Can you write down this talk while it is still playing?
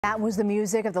That was the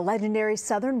music of the legendary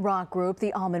Southern rock group,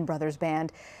 the Allman Brothers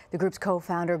Band. The group's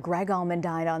co-founder, Gregg Allman,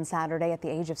 died on Saturday at the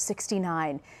age of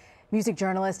 69. Music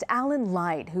journalist Alan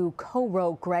Light, who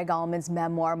co-wrote Gregg Allman's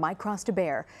memoir, My Cross to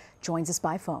Bear, joins us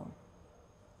by phone.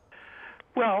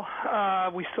 Well,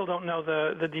 we still don't know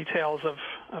the details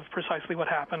of precisely what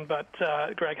happened, but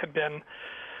Gregg had been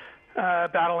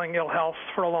battling ill health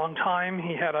for a long time.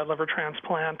 He had a liver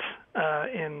transplant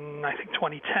in, I think,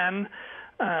 2010.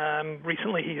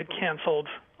 Recently, he had canceled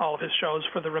all of his shows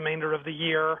for the remainder of the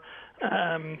year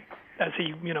as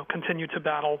he, continued to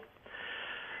battle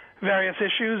various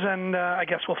issues. And I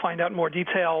guess we'll find out more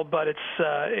detail. But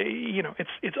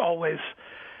it's always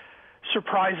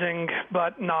surprising,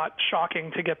 but not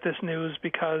shocking to get this news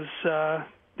because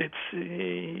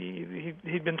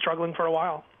he'd been struggling for a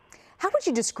while. How would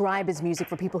you describe his music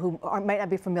for people who might not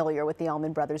be familiar with the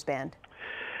Allman Brothers Band?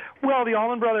 Well, the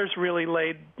Allman Brothers really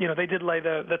laid, they did lay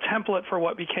the template for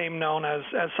what became known as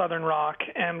Southern rock,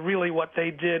 and really what they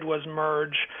did was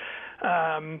merge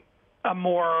a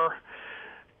more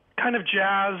kind of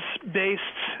jazz-based,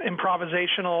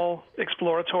 improvisational,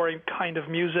 exploratory kind of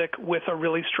music with a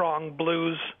really strong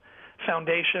blues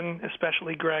foundation,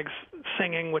 especially Gregg's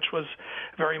singing, which was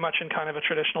very much in kind of a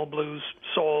traditional blues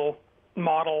soul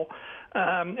model.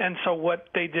 And so what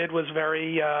they did was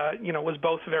was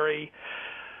both very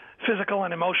physical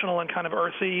and emotional and kind of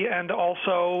earthy, and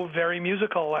also very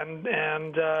musical and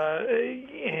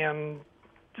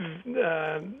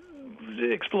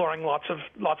exploring lots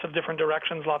of different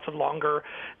directions, lots of longer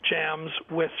jams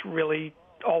with really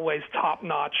always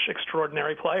top-notch,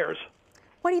 extraordinary players.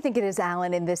 What do you think it is,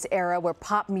 Alan, in this era where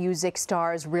pop music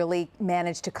stars really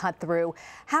managed to cut through?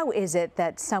 How is it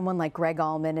that someone like Gregg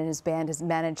Allman and his band has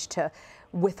managed to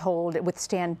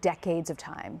withstand decades of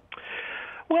time?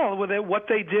 Well, what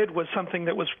they did was something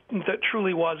that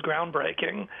truly was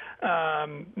groundbreaking.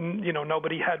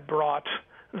 Nobody had brought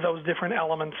those different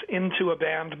elements into a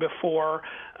band before,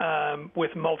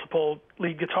 with multiple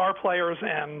lead guitar players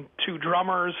and two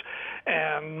drummers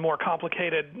and more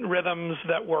complicated rhythms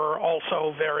that were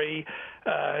also very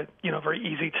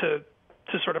easy to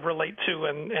sort of relate to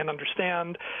and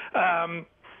understand.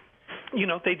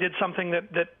 They did something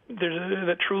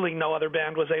that truly no other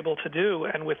band was able to do,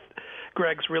 and with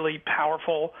Gregg's really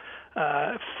powerful,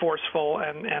 forceful,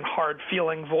 and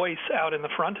hard-feeling voice out in the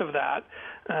front of that,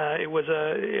 it was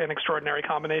an extraordinary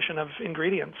combination of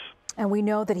ingredients. And we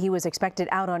know that he was expected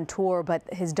out on tour, but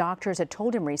his doctors had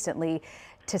told him recently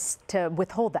to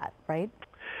withhold that, right?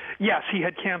 Yes, he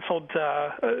had canceled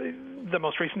the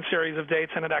most recent series of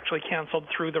dates, and had actually canceled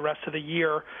through the rest of the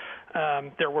year.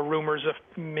 There were rumors of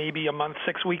maybe a month,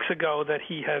 6 weeks ago, that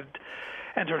he had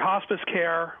entered hospice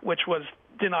care, which was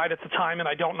denied at the time, and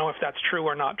I don't know if that's true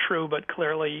or not true, but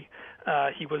clearly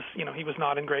he was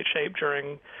not in great shape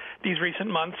during these recent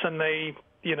months, and they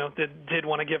did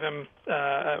want to give him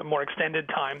a more extended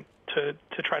time to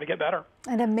try to get better.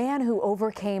 And a man who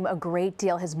overcame a great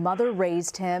deal. His mother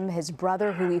raised him. His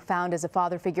brother, who he found as a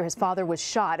father figure, his father was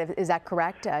shot. Is that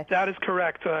correct? That is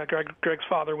correct. Gregg's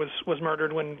father was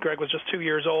murdered when Gregg was just 2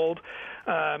 years old.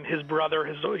 His brother,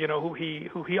 who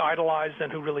he idolized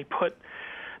and who really put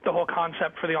the whole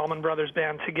concept for the Allman Brothers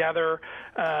Band together,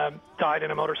 died in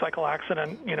a motorcycle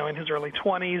accident, in his early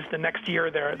 20s. The next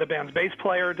year, the band's bass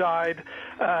player died.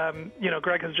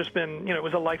 Gregg has just been, it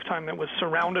was a lifetime that was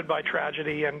surrounded by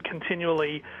tragedy and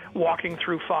continually walking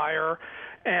through fire.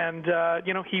 And,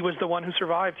 he was the one who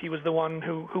survived. He was the one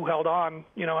who held on,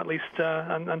 at least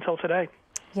until today.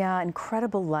 Yeah,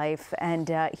 incredible life. And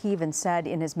he even said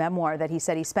in his memoir that he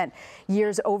spent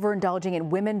years overindulging in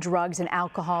women, drugs, and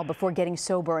alcohol before getting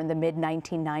sober in the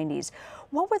mid-1990s.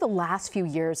 What were the last few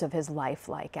years of his life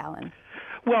like, Alan?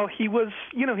 Well, he was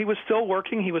still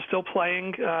working. He was still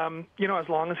playing, as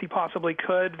long as he possibly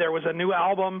could. There was a new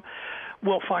album,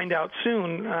 we'll find out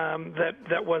soon,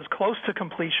 that was close to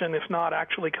completion, if not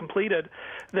actually completed,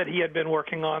 that he had been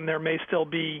working on. There may still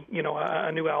be,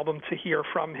 a new album to hear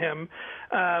from him.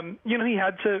 He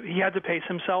had to pace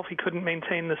himself. He couldn't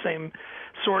maintain the same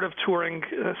sort of touring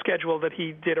schedule that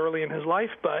he did early in his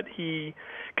life, but he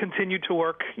continued to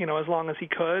work, as long as he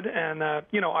could. And I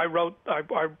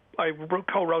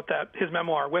co-wrote his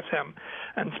memoir with him,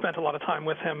 and spent a lot of time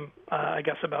with him. I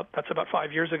guess that's about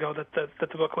 5 years ago that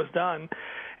the book was done.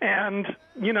 And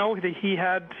he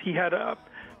had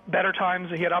better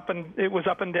times. It was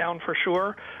up and down for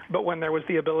sure. But when there was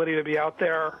the ability to be out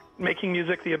there making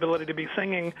music, the ability to be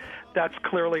singing, that's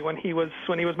clearly when he was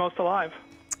most alive.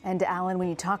 And Alan, when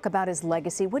you talk about his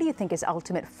legacy, what do you think his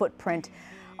ultimate footprint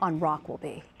on rock will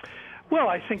be? Well,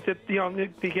 I think that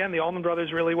again, the Allman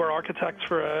Brothers really were architects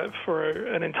for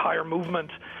an entire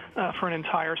movement for an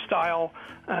entire style,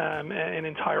 an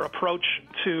entire approach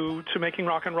to making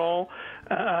rock and roll.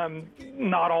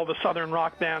 Not all the Southern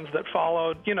rock bands that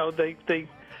followed,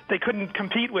 they couldn't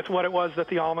compete with what it was that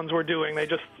the Allmans were doing. They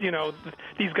just,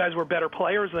 these guys were better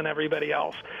players than everybody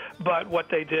else. But what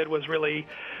they did was really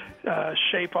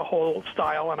shape a whole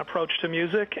style and approach to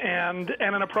music and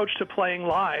an approach to playing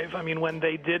live. I mean, when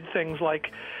they did things like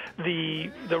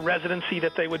the residency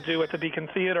that they would do at the Beacon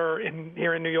Theater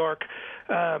here in New York,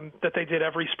 that they did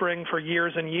every spring for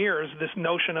years and years, this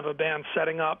notion of a band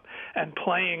setting up and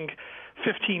playing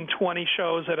 15, 20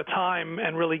 shows at a time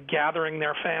and really gathering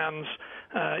their fans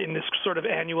in this sort of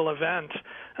annual event.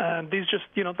 These just,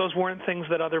 those weren't things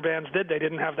that other bands did. They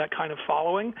didn't have that kind of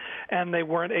following, and they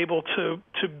weren't able to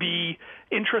be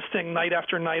interesting night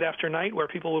after night after night where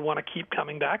people would want to keep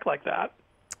coming back like that.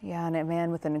 Yeah, and a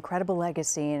man with an incredible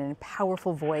legacy and a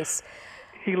powerful voice.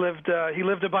 He lived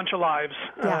a bunch of lives.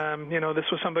 Yeah. This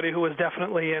was somebody who was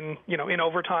definitely in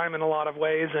overtime in a lot of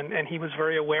ways, and he was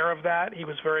very aware of that. He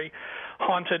was very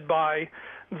haunted by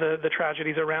the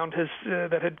tragedies around his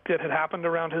that had happened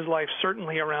around his life,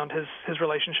 certainly around his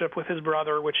relationship with his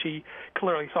brother, which he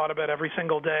clearly thought about every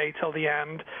single day till the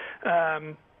end.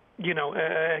 Again,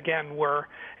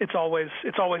 it's always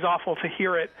awful to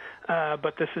hear it,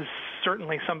 but this is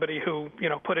certainly somebody who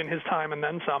put in his time and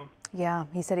then some. Yeah,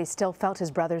 he said he still felt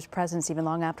his brother's presence even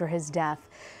long after his death.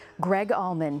 Gregg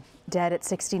Allman, dead at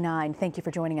 69. Thank you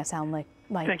for joining us, Allman.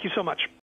 Thank you so much.